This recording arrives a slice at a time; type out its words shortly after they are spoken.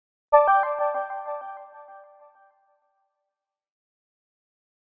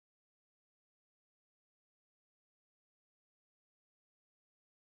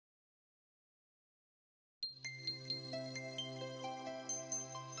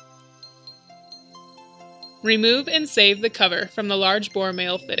Remove and save the cover from the large bore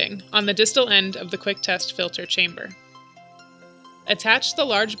male fitting on the distal end of the QuickTest filter chamber. Attach the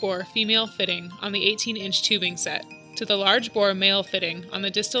large bore female fitting on the 18-inch tubing set to the large bore male fitting on the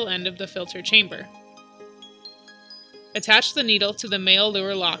distal end of the filter chamber. Attach the needle to the male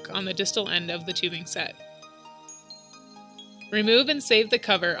luer lock on the distal end of the tubing set. Remove and save the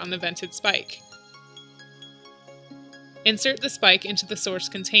cover on the vented spike. Insert the spike into the source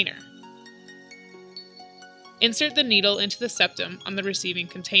container. Insert the needle into the septum on the receiving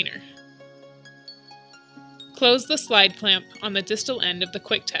container. Close the slide clamp on the distal end of the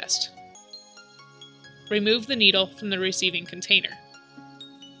QuickTest. Remove the needle from the receiving container.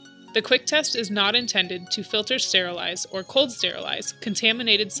 The QuickTest is not intended to filter sterilize or cold sterilize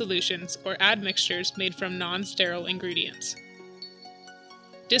contaminated solutions or admixtures made from non-sterile ingredients.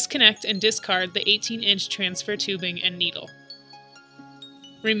 Disconnect and discard the 18-inch transfer tubing and needle.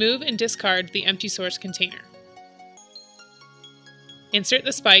 Remove and discard the empty source container. Insert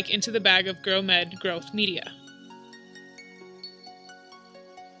the spike into the bag of GrowMed growth media.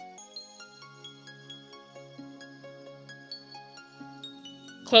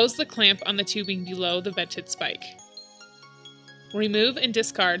 Close the clamp on the tubing below the vented spike. Remove and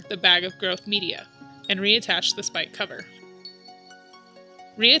discard the bag of growth media and reattach the spike cover.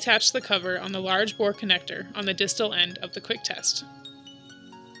 Reattach the cover on the large bore connector on the distal end of the QuickTest.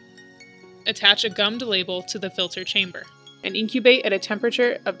 Attach a gummed label to the filter chamber and incubate at a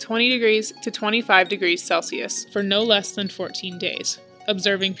temperature of 20 degrees to 25 degrees Celsius for no less than 14 days,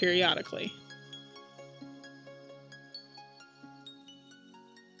 observing periodically.